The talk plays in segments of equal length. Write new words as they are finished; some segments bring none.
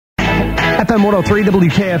FM 103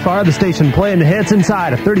 WKFR, the station playing the hits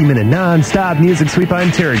inside a 30-minute non-stop music sweep. I'm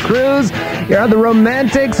TerryCruise. You're the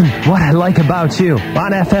Romantics and What I Like About You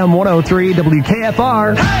on FM 103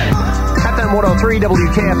 WKFR. FM 103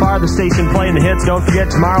 WKFR, the station playing the hits. Don't forget,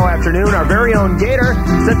 tomorrow afternoon, our very own Gator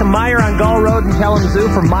is at the Meyer on Gull Road in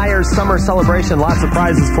Kalamazo for Meyer's Summer Celebration. Lots of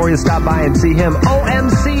prizes for you. Stop by and see him.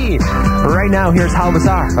 OMC! Right now, here's How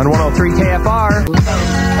Bizarre on 103 KFR.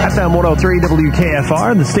 FM 103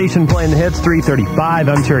 WKFR, the station playing the hits, 335.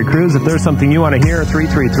 I'm TerryCruise. If there's something you want to hear,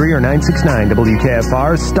 333 or 969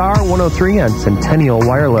 WKFR, star 103 on Centennial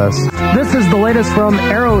Wireless. This is the latest from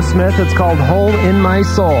Aerosmith. It's called Hole in My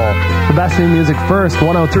Soul. The best new music first,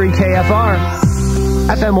 103 KFR.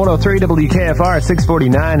 FM 103 WKFR at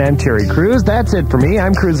 649. I'm TerryCruise. That's it for me.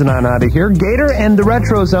 I'm cruising on out of here. Gator and the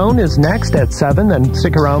Retro Zone is next at 7. Then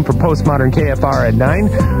stick around for Postmodern KFR at 9.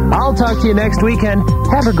 I'll talk to you next weekend.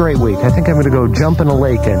 Have a great week. I think I'm going to go jump in a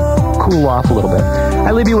lake and cool off a little bit.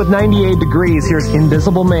 I leave you with 98 degrees. Here's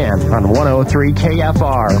Invisible Man on 103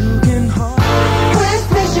 KFR.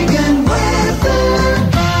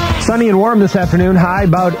 Sunny and warm this afternoon, high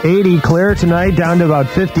about 80, clear tonight, down to about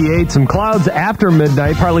 58. Some clouds after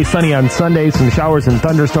midnight, partly sunny on Sunday, some showers and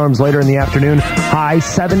thunderstorms later in the afternoon, high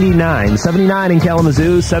 79. 79 in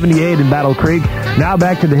Kalamazoo, 78 in Battle Creek. Now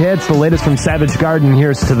back to the hits, the latest from Savage Garden.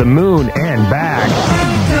 Here's To the Moon and Back.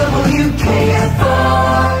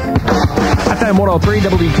 FM 103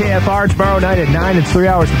 WKFR tomorrow night at 9. It's 3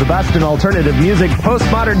 hours of the best in alternative music.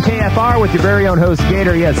 Postmodern KFR with your very own host,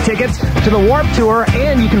 Gator. He has tickets to the Warp Tour,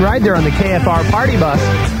 and you can ride there on the KFR party bus.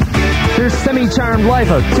 There's Semi-Charmed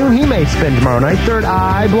Life, a tune he may spin tomorrow night, Third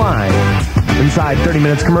Eye Blind. Inside 30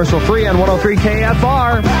 minutes commercial free on 103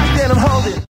 KFR.